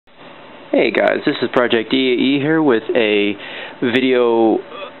Hey guys, this is projecteae here with a video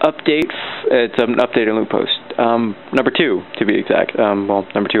update. It's an update and loop post. Number 2 to be exact. Well,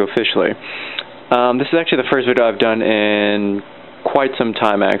 number 2 officially. This is actually the first video I've done in quite some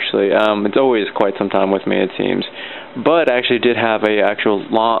time actually. It's always quite some time with me, it seems. But I actually did have a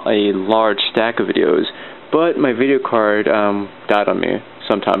large stack of videos. But my video card died on me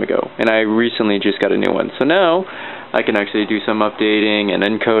some time ago, and I recently just got a new one. So now I can actually do some updating and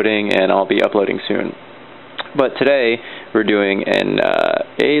encoding, and I'll be uploading soon. But today we're doing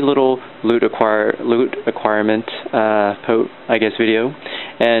a little loot acquirement video,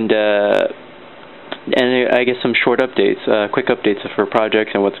 and I guess some short updates, quick updates for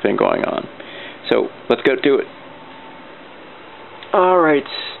projects and what's been going on. So let's go do it. All right,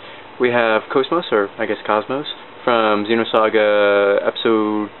 we have Cosmos, or I guess Cosmos, from Xenosaga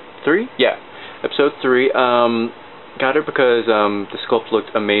episode 3. Yeah, episode 3. Got her because the sculpt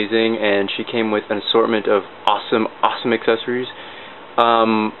looked amazing, and she came with an assortment of awesome accessories.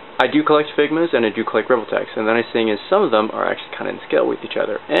 I do collect Figmas, and I do collect Revoltechs, and the nice thing is some of them are actually kind of in scale with each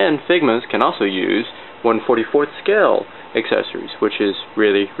other. And Figmas can also use 1/44th scale accessories, which is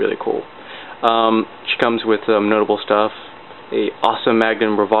really cool. She comes with notable stuff: a awesome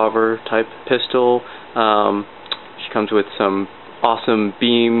Magnum revolver type pistol. She comes with some awesome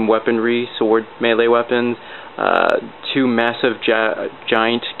beam weaponry, sword melee weapons. 2 massive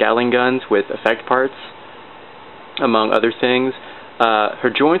giant Gatling guns with effect parts, among other things. Her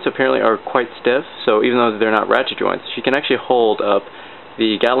joints apparently are quite stiff, so even though they're not ratchet joints, she can actually hold up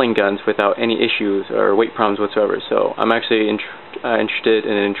the Gatling guns without any issues or weight problems whatsoever. So I'm actually interested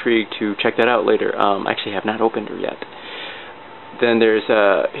and intrigued to check that out later. I actually have not opened her yet. Then there's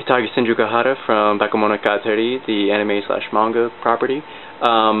Hitagi Shinjukahara from Bakemonogatari, the anime/manga property.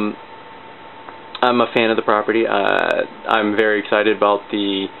 I'm a fan of the property. I'm very excited about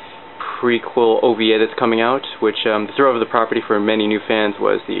the prequel OVA that's coming out, which the throw of the property for many new fans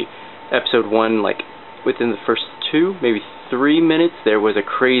was the episode 1, like within the first 2, maybe 3 minutes, there was a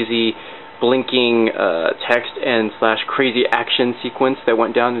crazy blinking text and / crazy action sequence that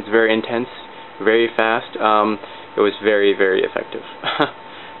went down. It's very intense, very fast. It was very effective.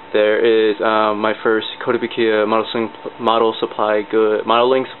 There is my first Kotobukiya modeling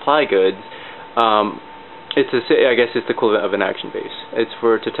supply goods. I guess it's the equivalent of an action base. It's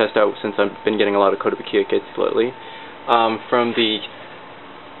to test out, since I've been getting a lot of Kotobukiya kits lately. From the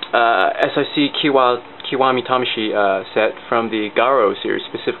SIC Kiwami Tamashi set from the Garo series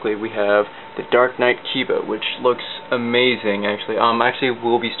specifically, we have the Dark Knight Kiba, which looks amazing actually. Actually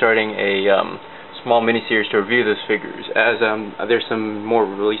we'll be starting a small mini-series to review those figures, as there's some more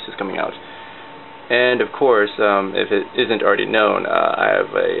releases coming out. And of course, if it isn't already known, I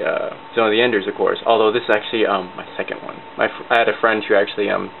have a Zone of the Enders, of course. Although this is actually my second one. I had a friend who actually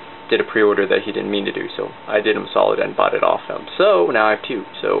did a pre-order that he didn't mean to do, so I did him a solid and bought it off him. So now I have 2.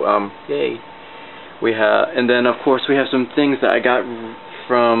 So yay! And then of course we have some things that I got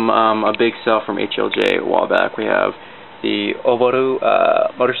from a big sale from HLJ a while back. We have the Oboru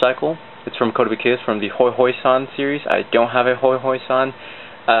motorcycle. It's from Kotobukiya, from the Hoi Hoi-san series. I don't have a Hoi Hoi-san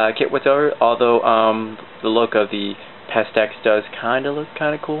kit whatsoever, although the look of the Pestex does look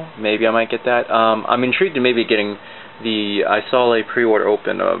kind of cool. Maybe I might get that. I'm intrigued in maybe getting I saw a pre-order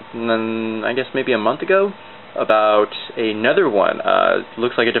open I guess maybe a month ago about another one.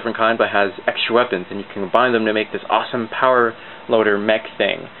 Looks like a different kind, but has extra weapons, and you can combine them to make this awesome power loader mech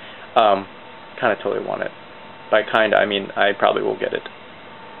thing. Kind of totally want it. By I mean I probably will get it.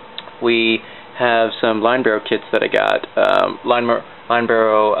 We have some line barrel kits that I got. Line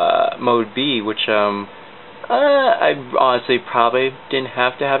barrel mode B, which I honestly probably didn't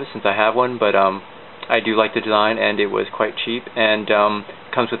have to have it since I have one, but I do like the design, and it was quite cheap, and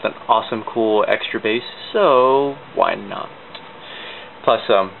comes with an awesome cool extra base, so why not? Plus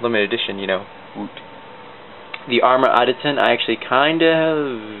limited edition, you know, woot. The armor Aditon, I actually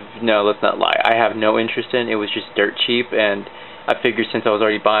no, let's not lie, I have no interest in. It was just dirt cheap, and I figured since I was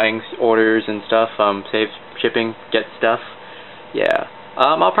already buying orders and stuff, save shipping, get stuff. Yeah.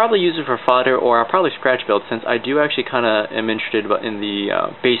 I'll probably use it for fodder, or I'll probably scratch build, since I do actually am interested in the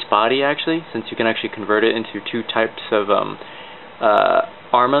base body actually, since you can actually convert it into 2 types of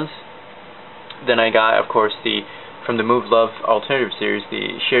armas. Then I got, of course, from the muv-luv alternative series,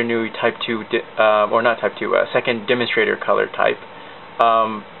 the Shirnu Type 2, or not Type 2, second demonstrator color type.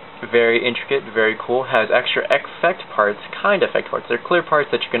 Very intricate, very cool, has extra effect parts, effect parts. They're clear parts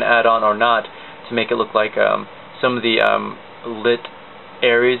that you can add on or not to make it look like some of the lit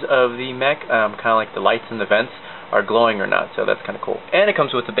areas of the mech, kind of like the lights and the vents, are glowing or not, so that's kind of cool. And it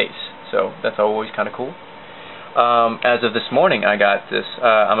comes with the base, so that's always kind of cool. As of this morning, I got this.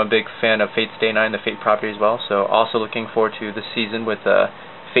 I'm a big fan of Fate's Day 9, the Fate property as well, so also looking forward to this season with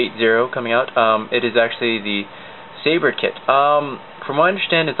Fate Zero coming out. It is actually the Saber kit. From what I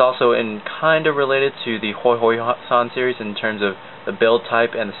understand, it's also kind of related to the Hoi Hoi San series in terms of the build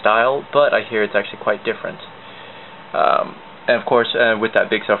type and the style, but I hear it's actually quite different. And of course, with that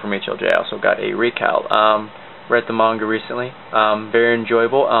big stuff from HLJ, I also got a recal. Read the manga recently. Very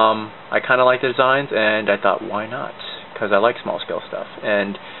enjoyable. I kind of like the designs, and I thought, why not? Because I like small scale stuff,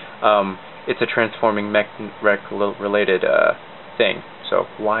 and it's a transforming mech related thing. So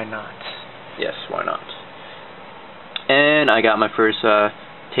why not? Yes, why not? And I got my first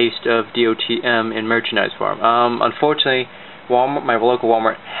taste of DOTM in merchandise form. Unfortunately, Walmart, my local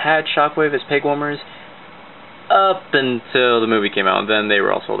Walmart, had Shockwave as peg warmers up until the movie came out. Then they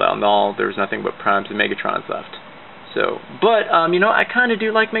were all sold out, and there was nothing but Primes and Megatrons left. So, but you know, I kind of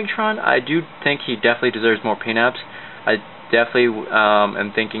do like Megatron. I do think he definitely deserves more paint-apps. I definitely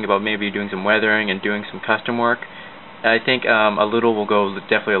am thinking about maybe doing some weathering and doing some custom work. I think a little will go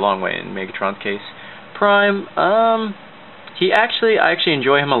definitely a long way in Megatron's case. Prime, I actually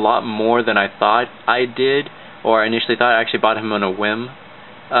enjoy him a lot more than I thought I did, or I initially thought. I actually bought him on a whim.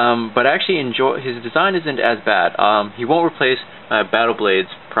 But I actually enjoy his design. Isn't as bad. He won't replace Battle Blades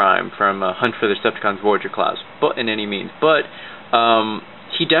Prime from Hunt for the Decepticons Voyager class, but in any means. But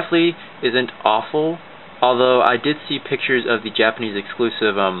he definitely isn't awful. Although I did see pictures of the Japanese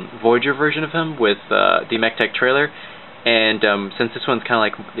exclusive Voyager version of him with the MechTech trailer, and since this one's kind of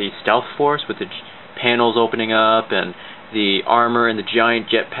like the Stealth Force with the panels opening up and the armor and the giant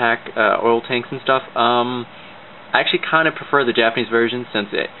jetpack oil tanks and stuff, I actually kind of prefer the Japanese version since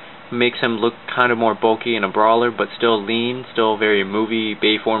it makes him look kind of more bulky and a brawler, but still lean, still very movie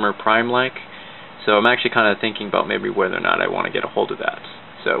Bayformer Prime-like. So I'm actually kind of thinking about maybe whether or not I want to get a hold of that.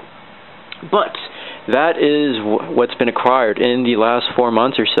 So, but that is what's been acquired in the last 4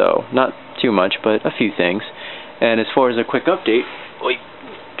 months or so. Not too much, but a few things. And as far as a quick update,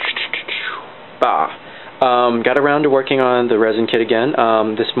 got around to working on the resin kit again.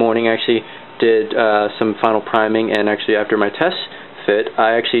 This morning I actually did some final priming, and actually after my test fit,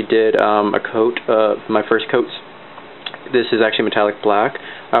 I actually did a coat of my first coats. This is actually metallic black.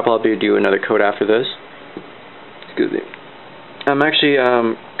 I'll probably do another coat after this. Excuse me. I'm actually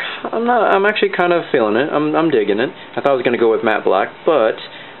kind of feeling it. I'm digging it. I thought I was gonna go with matte black, but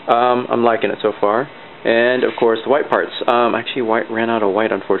I'm liking it so far. And of course the white parts. Actually, white ran out of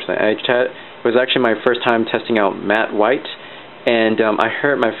white, unfortunately. It was actually my first time testing out matte white, and I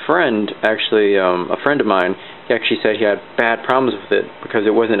heard my friend, actually a friend of mine, he actually said he had bad problems with it because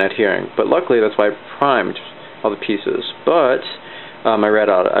it wasn't adhering. But luckily that's why I primed all the pieces. But I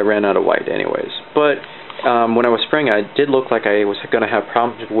ran out of white anyways. But when I was spraying, I did look like I was going to have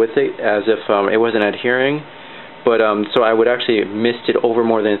problems with it, as if it wasn't adhering. But so I would actually mist it over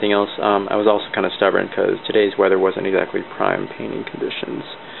more than anything else. I was also kind of stubborn because today's weather wasn't exactly prime painting conditions.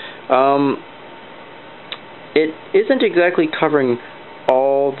 It isn't exactly covering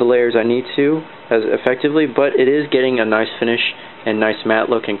all the layers I need to as effectively, but it is getting a nice finish and nice matte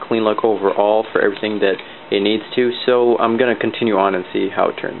look and clean look overall for everything that it needs to. So I'm going to continue on and see how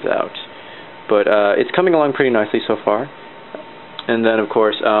it turns out. But it's coming along pretty nicely so far. And then of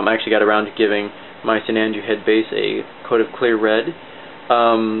course I actually got around to giving my St. Andrew head base a coat of clear red.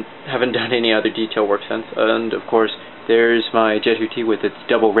 Haven't done any other detail work since. And of course there's my Jet Hootie with its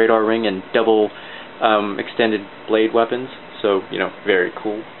double radar ring and double extended blade weapons. So, you know, very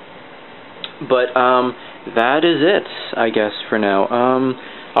cool. But that is it, I guess, for now.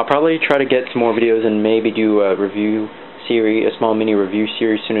 I'll probably try to get some more videos and maybe do a review series, a small mini review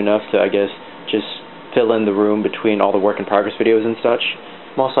series soon enough to, I guess, just fill in the room between all the work in progress videos and such.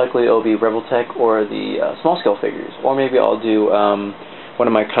 Most likely it'll be Rebel Tech or the small scale figures, or maybe I'll do one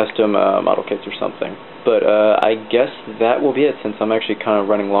of my custom model kits or something. But I guess that will be it, since I'm actually kind of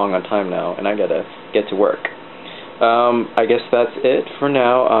running long on time now and I gotta get to work. I guess that's it for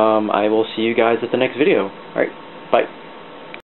now. I will see you guys at the next video. Alright, bye.